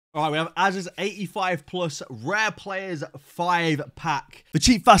All right, we have Az's 85 plus rare players 5-pack. For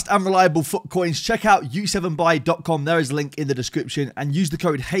cheap, fast, and reliable foot coins, check out u7buy.com. There is a link in the description, and use the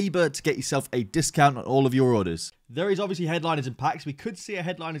code HABER to get yourself a discount on all of your orders. There is obviously headliners in packs. We could see a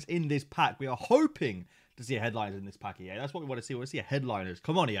headliners in this pack. We are hoping to see a headliners in this pack, EA. That's what we want to see. We want to see a headliners.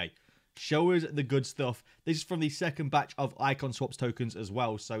 Come on, EA. Show us the good stuff. This is from the second batch of icon swaps tokens as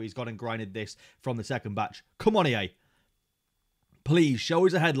well, so he's gone and grinded this from the second batch. Come on, EA. Please, show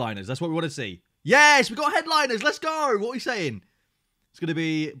us the headliners. That's what we want to see. Yes, we got headliners. Let's go. What are we saying? It's going to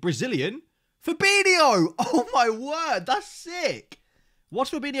be Brazilian. Fabinho. Oh, my word. That's sick.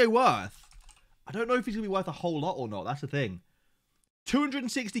 What's Fabinho worth? I don't know if he's going to be worth a whole lot or not. That's the thing.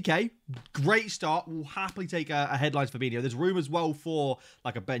 260k. Great start. We'll happily take a headlines Fabinho. There's room as well for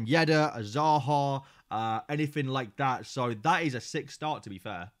like a Ben Yedder, a Zaha, anything like that. So that is a sick start, to be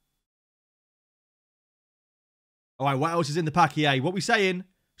fair. All right, what else is in the pack, EA? What we saying?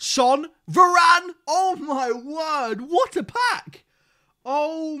 Son, Varane. Oh, my word. What a pack.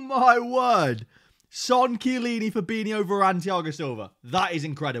 Oh, my word. Son, Chiellini, Fabinho, Varane, Thiago Silva. That is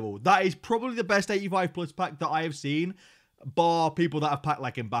incredible. That is probably the best 85 plus pack that I have seen, bar people that have packed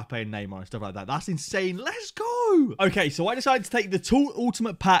like Mbappe and Neymar and stuff like that. That's insane. Let's go. Okay, so I decided to take the two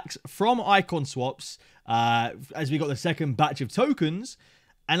ultimate packs from Icon Swaps as we got the second batch of tokens.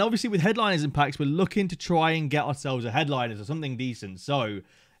 And obviously with headliners and packs, we're looking to try and get ourselves a headliners or something decent. So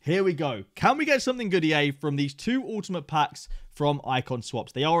here we go. Can we get something good, EA, from these two ultimate packs from Icon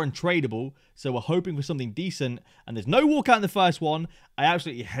Swaps? They are untradeable, so we're hoping for something decent. And there's no walkout in the first one. I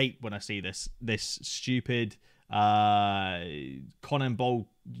absolutely hate when I see this stupid Con and Bowl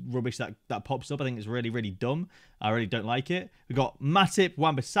rubbish that pops up. I think it's really, really dumb. I really don't like it. We've got Matip,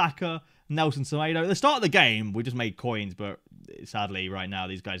 Wan-Bissaka, Nelson Semedo. At the start of the game, we just made coins, but sadly, right now,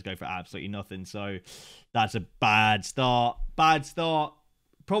 these guys go for absolutely nothing. So that's a bad start. Bad start.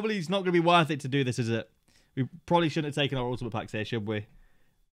 Probably it's not going to be worth it to do this, is it? We probably shouldn't have taken our ultimate packs here, should we?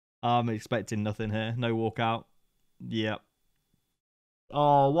 I'm expecting nothing here. No walkout. Yep.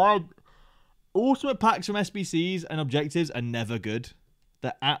 Oh, why? Ultimate packs from SBCs and objectives are never good.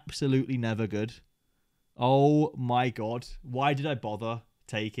 They're absolutely never good. Oh my god. Why did I bother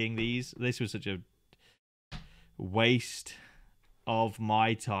taking these? This was such a waste of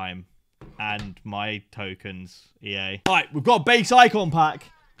my time and my tokens, EA. Alright, we've got a base icon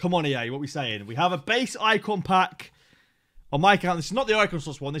pack. Come on, EA, what are we saying? We have a base icon pack. On my account, this is not the icon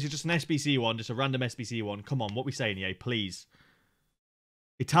source one. This is just an SBC one. Just a random SBC one. Come on, what are we saying, EA? Please.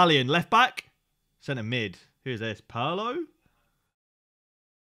 Italian left back. Centre mid. Who is this? Perlo?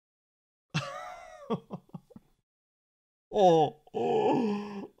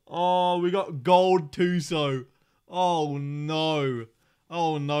 Oh, we got gold Tuso. Oh, no.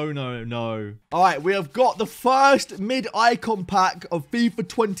 Oh, no. All right, we have got the first mid-icon pack of FIFA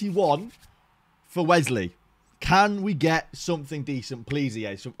 21 for Wesley. Can we get something decent, please,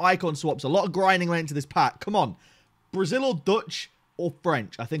 EA? Some icon swaps. A lot of grinding went into this pack. Come on. Brazil or Dutch or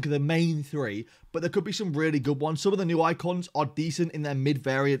French, I think, are the main three. But there could be some really good ones. Some of the new icons are decent in their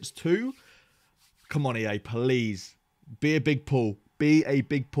mid-variants too. Come on, EA, please. Be a big pull. Be a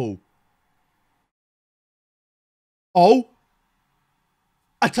big pull. Oh.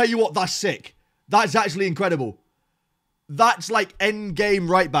 I tell you what, that's sick. That's actually incredible. That's like end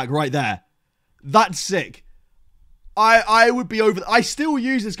game right back right there. That's sick. I would be over. I still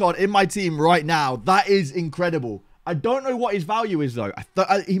use this card in my team right now. That is incredible. I don't know what his value is though.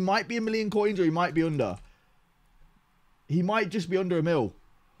 He might be 1 million coins or he might be under. He might just be under 1 mil.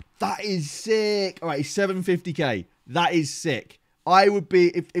 That is sick. All right, he's 750k. That is sick. I would be,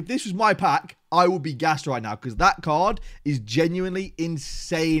 if this was my pack, I would be gassed right now because that card is genuinely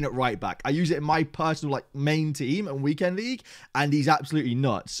insane at right back. I use it in my personal like main team and weekend league, and he's absolutely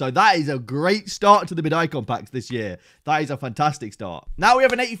nuts. So that is a great start to the mid-icon packs this year. That is a fantastic start. Now we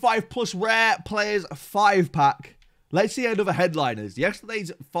have an 85 plus rare players 5-pack. Let's see another headliners.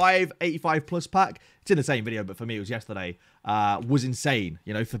 Yesterday's 585 plus pack, it's in the same video, but for me it was yesterday, was insane.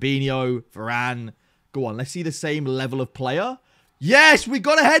 You know, Fabinho, Varane. Go on, let's see the same level of player. Yes, we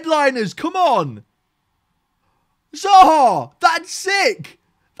got a headliners. Come on. Zaha. That's sick.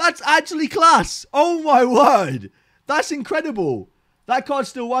 That's actually class. Oh, my word. That's incredible. That card's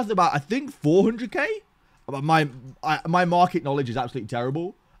still worth about, I think, 400k. But my market knowledge is absolutely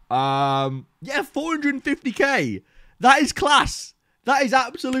terrible. Yeah, 450k. That is class. That is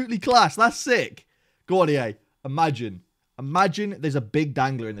absolutely class. That's sick. Go on, EA. Imagine there's a big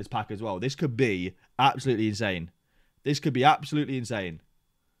dangler in this pack as well. This could be absolutely insane. This could be absolutely insane.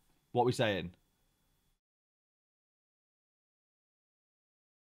 What are we saying?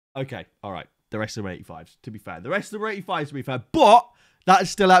 Okay, all right. The rest of them are 85s, to be fair. The rest of them are 85s, to be fair. But That's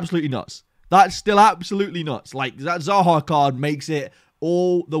still absolutely nuts. That's still absolutely nuts. Like, that Zaha card makes it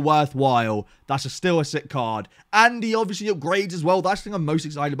all the worthwhile. That's still a sick card. And he obviously upgrades as well. That's the thing I'm most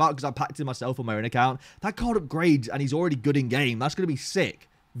excited about because I packed it myself on my own account. That card upgrades and he's already good in game. That's going to be sick.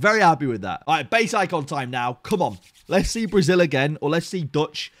 Very happy with that. All right, base icon time now. Come on. Let's see Brazil again, or let's see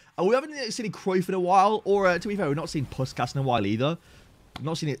Dutch. We haven't seen Cruyff in a while, or to be fair, we've not seen Puskas in a while either. We've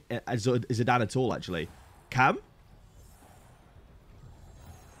not seen it as Zidane at all, actually. Cam?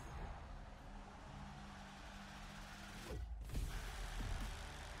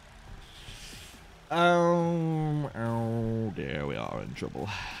 Oh dear, we are in trouble.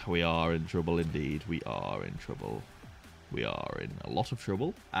 We are in trouble indeed. We are in trouble. We are in a lot of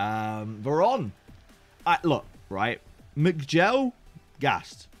trouble. Veron. Look, right. McGel,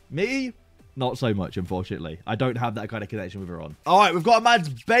 gassed. Me, not so much, unfortunately. I don't have that kind of connection with Veron. All right, we've got a man's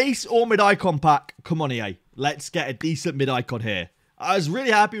base or mid-icon pack. Come on, EA. Let's get a decent mid-icon here. I was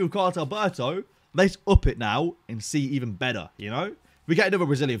really happy with Carlos Alberto. Let's up it now and see even better, you know? If we get another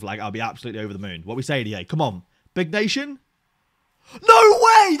Brazilian flag, I'll be absolutely over the moon. What we say, EA? Come on. Big nation? No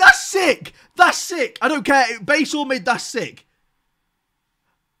way! That's sick! That's sick! I don't care. Base or mid, that's sick.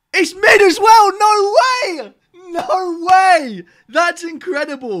 It's mid as well! No way! No way! That's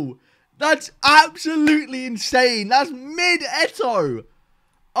incredible. That's absolutely insane. That's mid Eto.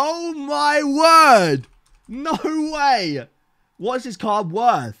 Oh my word. No way. What is this card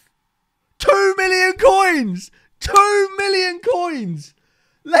worth? 2 million coins! 2 million coins!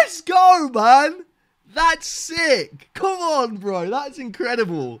 Let's go, man! That's sick! Come on, bro. That's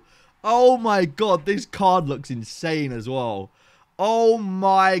incredible. Oh my god, this card looks insane as well. Oh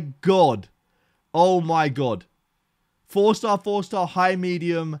my god. Oh my god. 4-star, high,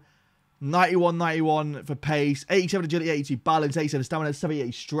 medium, 91, 91 for pace, 87 agility, 82 balance, 87 stamina,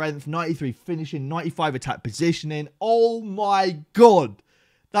 78 strength, 93 finishing, 95 attack positioning. Oh my god.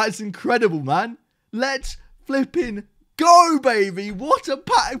 That's incredible, man. Let's flipping go, baby. What a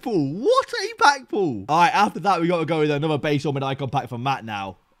pack pull. What a pack pull. All right, after that, we got to go with another base or mid icon pack for Matt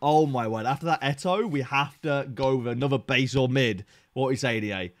now. Oh my word. After that Eto, we have to go with another base or mid. What we say,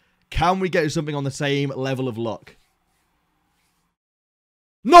 DA? Can we get something on the same level of luck?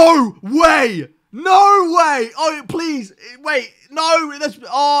 No way! No way! Oh, please. Wait. No.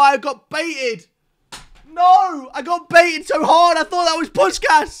 Oh, I got baited. No. I got baited so hard. I thought that was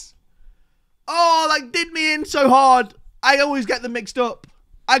Puskas. Oh, like, did me in so hard. I always get them mixed up.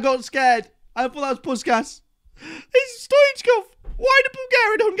 I got scared. I thought that was Puskas. It's Stoichkov. Why do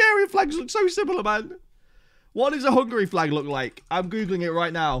Bulgarian and Hungarian flags look so similar, man? What does a Hungary flag look like? I'm Googling it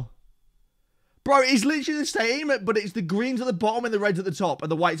right now. Bro, it's literally the same, but it's the greens at the bottom and the reds at the top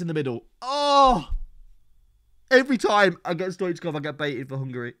and the whites in the middle. Oh! Every time I get Stoichkov, I get baited for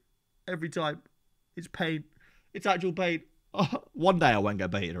Hungary. Every time. It's pain. It's actual pain. Oh, one day I won't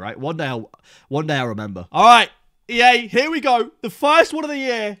get baited, right? One day I'll remember. All right, EA, here we go. The first one of the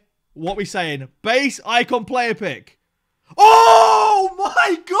year. What we saying? Base icon player pick. Oh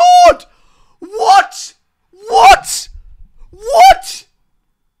my god! What? What? What?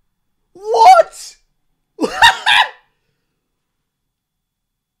 What?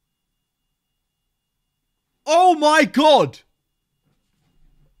 Oh my god.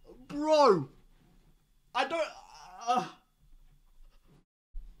 Bro. I don't...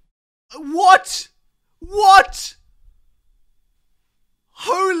 What? What?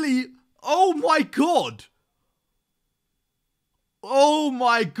 Holy... Oh my god. Oh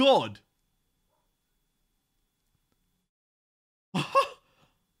my god.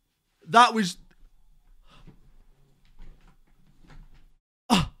 That was...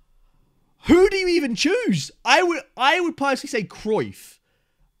 Who do you even choose? I would personally say Cruyff.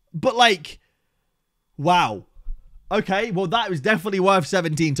 But like... Wow. Okay, well that was definitely worth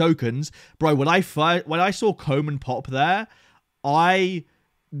 17 tokens. Bro, when I saw Coman pop there, I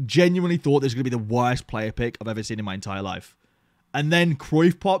genuinely thought this was going to be the worst player pick I've ever seen in my entire life. And then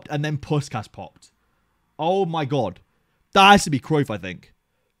Cruyff popped, and then Puskas popped. Oh my god. That has to be Cruyff, I think.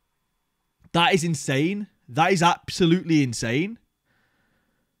 That is insane. That is absolutely insane.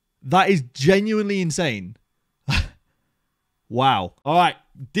 That is genuinely insane. Wow. All right.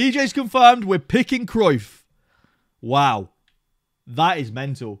 DJ's confirmed. We're picking Cruyff. Wow. That is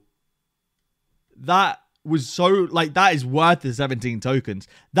mental. That was so... Like, that is worth the 17 tokens.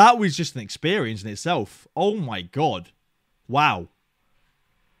 That was just an experience in itself. Oh, my God. Wow.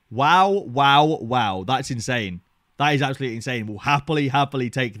 Wow, wow, wow. That's insane. That is absolutely insane. We'll happily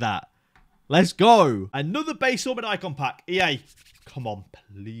take that. Let's go. Another base orbit icon pack. EA. Come on,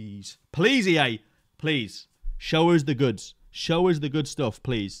 please. Please, EA. Please. Show us the goods. Show us the good stuff,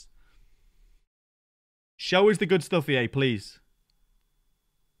 please. Show us the good stuff, EA, please.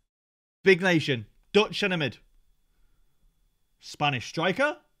 Big nation. Dutch centre mid. Spanish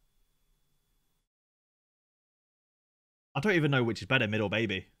striker. I don't even know which is better, mid or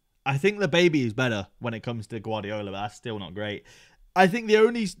baby. I think the baby is better when it comes to Guardiola, but that's still not great. I think the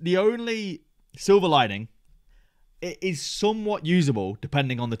only silver lining, it is somewhat usable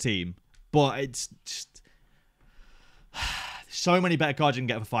depending on the team, but it's just so many better cards you can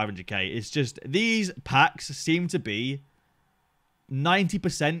get for 500k. It's just these packs seem to be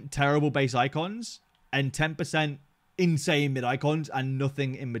 90% terrible base icons and 10% insane mid icons and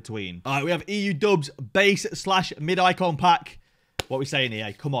nothing in between. All right, we have EU Dubs base / mid icon pack. What are we saying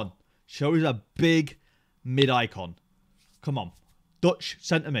here? Come on. Show us a big mid icon. Come on. Dutch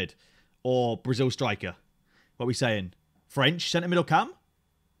centre mid or Brazil striker. What are we saying? French centre mid or cam?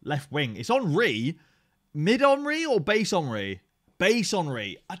 Left wing. It's Henri. Mid Henri or base Henri? Base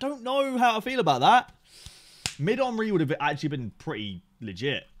Henri. I don't know how I feel about that. Mid Henri would have actually been pretty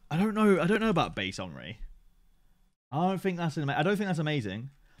legit. I don't know about base Henri. I don't think that's amazing.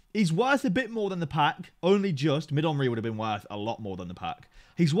 He's worth a bit more than the pack. Only just. Mid Henri would have been worth a lot more than the pack.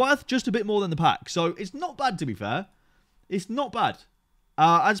 He's worth just a bit more than the pack. So it's not bad, to be fair. It's not bad.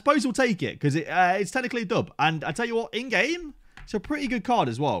 I suppose we'll take it because it's technically a dub. And I tell you what, in-game, it's a pretty good card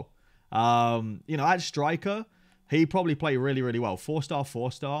as well. You know, at striker, he probably played really, really well. 4-star,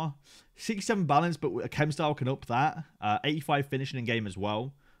 4-star. 67 balance, but a chem style can up that. 85 finishing in game as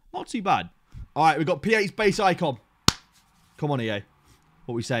well. Not too bad. All right, we've got P8's base icon. Come on, EA.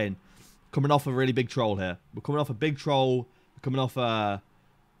 What are we saying? Coming off a really big troll here. We're coming off a big troll. We're coming off a...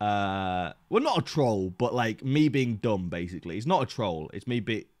 well, not a troll, but like me being dumb, basically. It's not a troll. It's me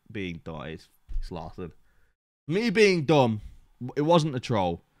being dumb. It's Larson. Me being dumb. It wasn't a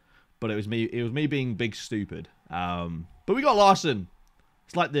troll, but it was me being big stupid. But we got Larson.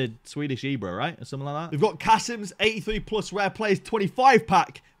 It's like the Swedish Ibra, right? Or something like that. We've got Kasim's 83 plus rare players 25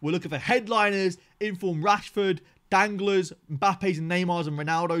 pack. We're looking for headliners, inform Rashford, danglers, Mbappe's and Neymar's and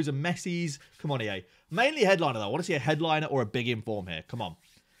Ronaldo's and Messi's. Come on, EA. Mainly headliner, though. I want to see a headliner or a big inform here. Come on.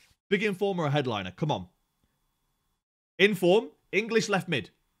 Big inform or a headliner. Come on. Inform. English left mid.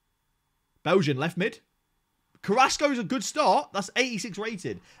 Belgian left mid. Carrasco's a good start. That's 86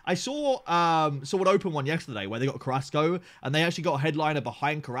 rated. I saw someone open one yesterday where they got Carrasco and they actually got a headliner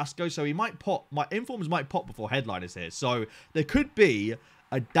behind Carrasco. So he might pop. My informs might pop before headliners here. So there could be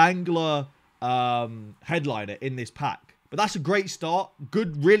a dangler headliner in this pack. But that's a great start.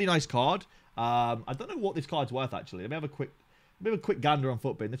 Good, really nice card. I don't know what this card's worth actually. Let me have a quick gander on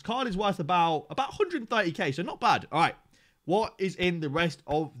Footbin. This card is worth about 130k, so not bad. All right, what is in the rest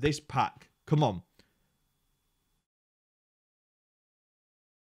of this pack? Come on.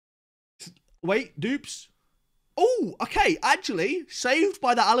 Wait, dupes. Oh, okay. Actually, saved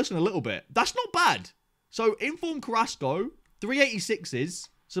by that Alisson a little bit. That's not bad. So, Inform Carrasco, 386s,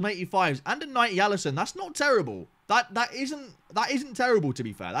 some 85s, and a 90 Alisson. That's not terrible. That isn't terrible, to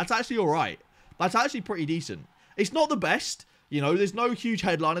be fair. That's actually all right. That's actually pretty decent. It's not the best. You know, there's no huge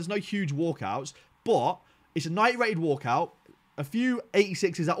headliners, no huge walkouts, but it's a 90 rated walkout, a few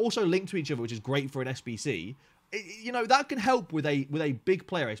 86s that also link to each other, which is great for an SBC. You know, that can help with a big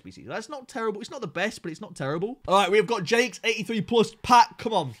player SBC. That's not terrible. It's not the best, but it's not terrible. All right, we've got Jake's 83 plus pack.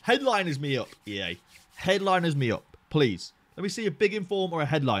 Come on, headliners me up, EA. Headliners me up, please. Let me see a big inform or a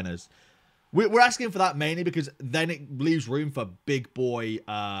headliners. We're asking for that mainly because then it leaves room for big boy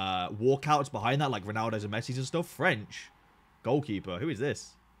walkouts behind that, like Ronaldo's and Messi's and stuff. French goalkeeper. Who is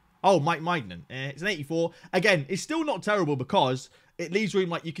this? Oh, Mike Magnan. It's an 84. Again, it's still not terrible because it leaves room,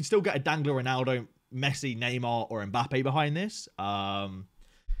 like, you can still get a dangler Ronaldo, Messi, Neymar, or Mbappe behind this. Not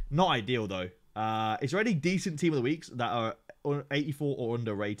ideal, though. Is there any decent team of the weeks that are 84 or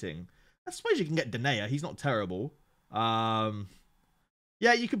under rating? I suppose you can get Denea. He's not terrible.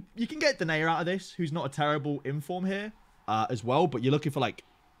 Yeah, you can get Denea out of this, who's not a terrible inform here as well. But you're looking for, like,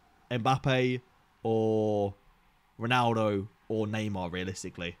 Mbappe or Ronaldo or Neymar,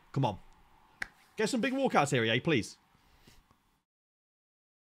 realistically. Come on. Get some big walkouts here, EA, please.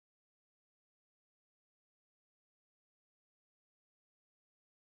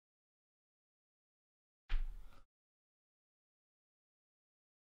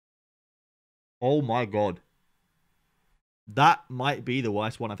 Oh my god. That might be the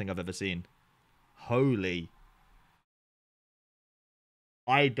worst one I think I've ever seen. Holy.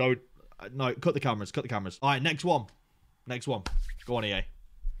 I don't... No, cut the cameras. Cut the cameras. All right, next one. Next one. Go on, EA.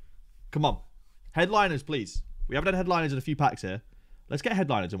 Come on. Headliners, please. We haven't had headliners in a few packs here. Let's get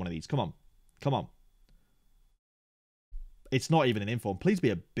headliners in one of these. Come on. Come on. It's not even an inform. Please be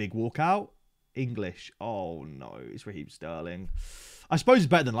a big walkout. English. Oh, no. It's Raheem Sterling. I suppose it's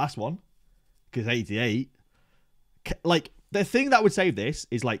better than the last one. Because 88. Like, The thing that would save this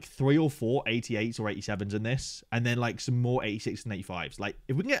is like 3 or 4 88s or 87s in this, and then like some more 86s and 85s. Like,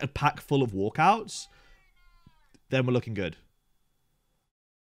 if we can get a pack full of walkouts, then we're looking good.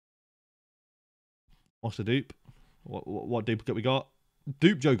 What's the dupe? What duplicate we got?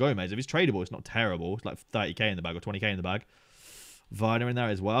 Dupe Joe Gomez. If he's tradable, it's not terrible. It's like 30k in the bag or 20k in the bag. Varner in there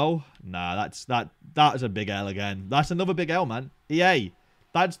as well. Nah, that's a big L again. That's another big L, man. EA.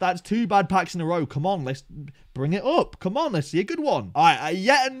 That's 2 bad packs in a row. Come on, let's bring it up. Come on, let's see a good one. All right,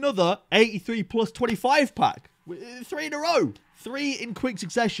 yet another 83 plus 25 pack. 3 in a row. 3 in quick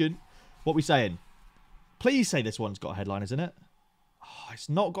succession. What we saying? Please say this one's got headliners in it. Oh, it's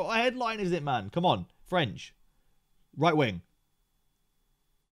not got a headline, is it, man? Come on. French. Right wing.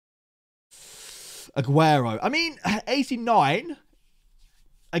 Aguero. I mean, 89...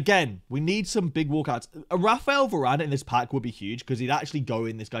 Again, we need some big walkouts. A Rafael Varane in this pack would be huge because he'd actually go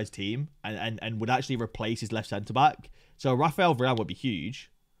in this guy's team and would actually replace his left centre-back. So Rafael Varane would be huge.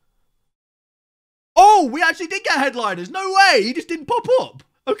 Oh, we actually did get headliners. No way. He just didn't pop up.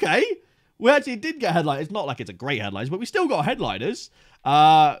 Okay. We actually did get headliners. It's not like it's a great headlines, but we still got headliners.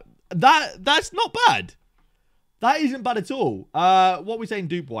 That's not bad. That isn't bad at all. What are we saying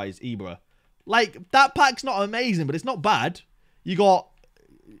dupe-wise, Ibra? Like, that pack's not amazing, but it's not bad. You got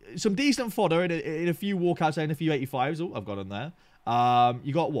some decent fodder in a few walkouts and a few 85s. Oh, I've got on there.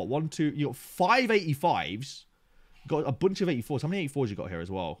 You got what? 1, 2. You got 5 85s. You got a bunch of 84s. How many 84s you got here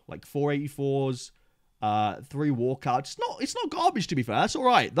as well? Like 4 84s, 3 walkouts. It's not garbage, to be fair. That's all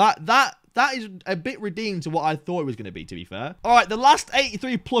right. That is a bit redeemed to what I thought it was going to be, to be fair. All right, the last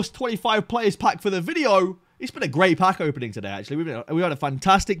 83 plus 25 players pack for the video. It's been a great pack opening today, actually. We've had a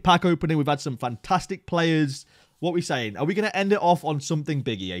fantastic pack opening. We've had some fantastic players. What are we saying? Are we going to end it off on something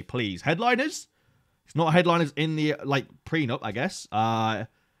big, EA, please? Headliners? It's not headliners in the, like, prenup, I guess. I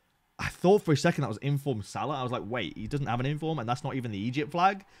thought for a second that was Inform Salah. I was like, wait, he doesn't have an Inform, and that's not even the Egypt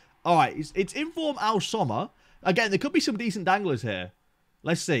flag? All right, it's Inform Al Sommer. Again, there could be some decent danglers here.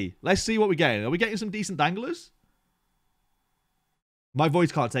 Let's see. Let's see what we're getting. Are we getting some decent danglers? My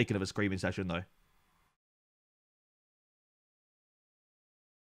voice can't take another screaming session, though.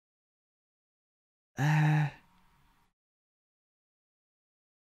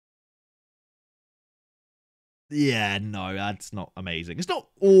 Yeah, no, that's not amazing. It's not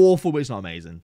awful, but it's not amazing.